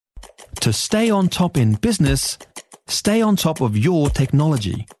To stay on top in business, stay on top of your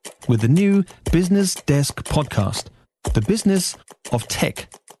technology with the new Business Desk podcast, The Business of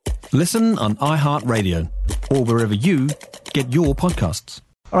Tech. Listen on iHeartRadio or wherever you get your podcasts.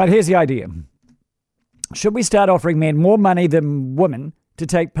 All right, here's the idea. Should we start offering men more money than women to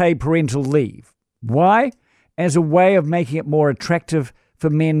take paid parental leave? Why? As a way of making it more attractive for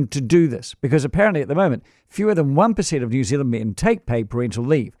men to do this. Because apparently at the moment, fewer than 1% of New Zealand men take paid parental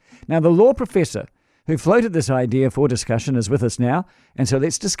leave. Now, the law professor who floated this idea for discussion is with us now. And so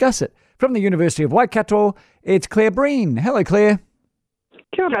let's discuss it. From the University of Waikato, it's Claire Breen. Hello, Claire.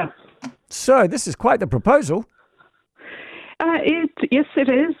 Kia ora. So this is quite the proposal. Yes, it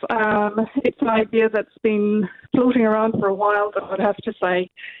is. It's an idea that's been floating around for a while, but I would have to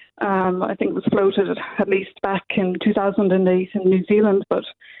say, I think it was floated at least back in 2008 in New Zealand, but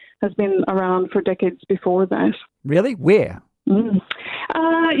has been around for decades before that. Really? Where?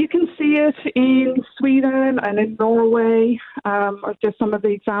 You can see it in Sweden and in Norway, are just some of the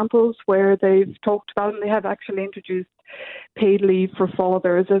examples where they've talked about, and they have actually introduced paid leave for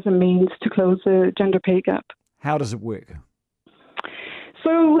fathers as a means to close the gender pay gap. How does it work?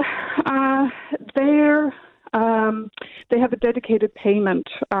 So they have a dedicated payment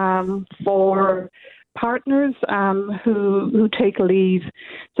for partners who take leave.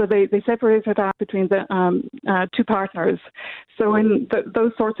 So they separate it out between the two partners. So in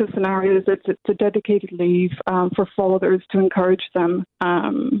those sorts of scenarios, it's a dedicated leave for fathers to encourage them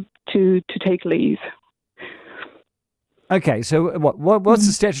to take leave. Okay, so what's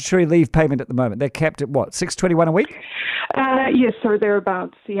the statutory leave payment at the moment? They're capped at what, $6.21 a week? Yes, or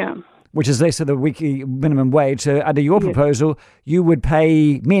thereabouts, yeah. Which is less than the weekly minimum wage. So under your proposal, you would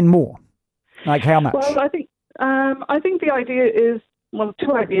pay men more. Like how much? Well, I think the idea is, well,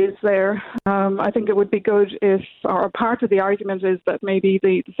 two ideas there. I think it would be good if, or part of the argument is that maybe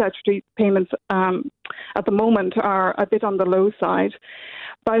the statutory payments at the moment are a bit on the low side.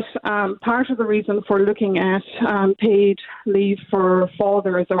 But part of the reason for looking at paid leave for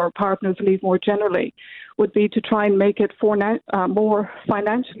fathers or partners leave more generally would be to try and make it more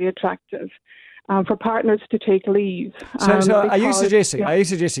financially attractive for partners to take leave. So are you suggesting? Are you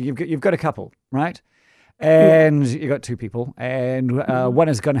suggesting you've got a couple, right? And you've got two people, and one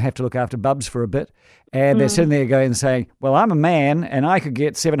is going to have to look after Bubs for a bit, and they're sitting there going and saying, "Well, I'm a man, and I could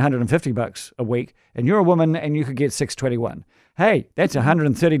get $750 a week, and you're a woman, and you could get $621. Hey, that's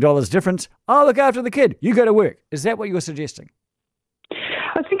 $130 difference. I'll look after the kid. You go to work." Is that what you're suggesting?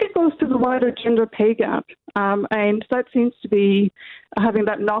 I think it goes to the wider gender pay gap, and that seems to be having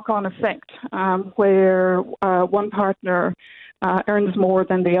that knock-on effect where one partner earns more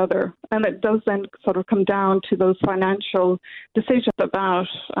than the other. And it does then sort of come down to those financial decisions about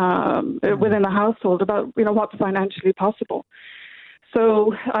within the household about, what's financially possible.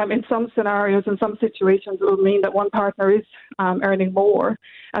 So in some scenarios, in some situations, it will mean that one partner is earning more.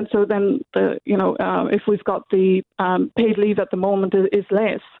 And so then, if we've got the paid leave at the moment is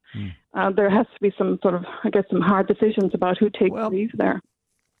less, there has to be some sort of, some hard decisions about who takes leave there.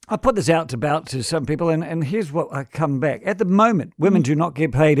 I put this out to some people, and here's what I come back. At the moment, women do not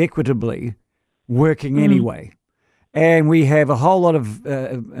get paid equitably working anyway. And we have a whole lot of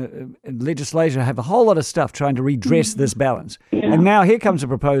legislation, have a whole lot of stuff trying to redress this balance. Yeah. And now here comes a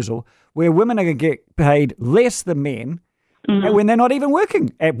proposal where women are going to get paid less than men when they're not even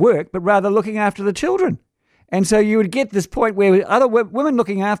working at work, but rather looking after the children. And so you would get this point where other women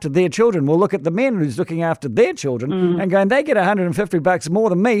looking after their children will look at the men who's looking after their children and going, they get $150 more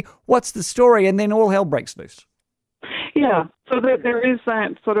than me. What's the story? And then all hell breaks loose. Yeah, so there is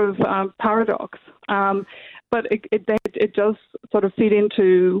that sort of paradox. But it does sort of feed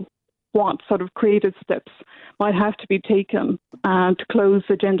into what sort of creative steps might have to be taken to close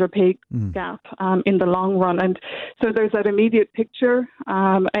the gender pay gap in the long run. And so there's that immediate picture,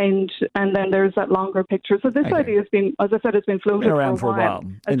 and then there's that longer picture. So this idea has been, as I said, it's been floated around for a while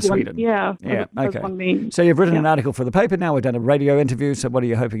in Sweden. Okay. So you've written an article for the paper now. We've done a radio interview. So what are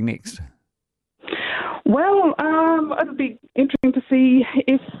you hoping next? Well, it'll be interesting to see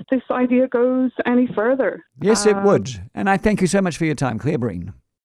if this idea goes any further. Yes, it would. And I thank you so much for your time, Claire Breen.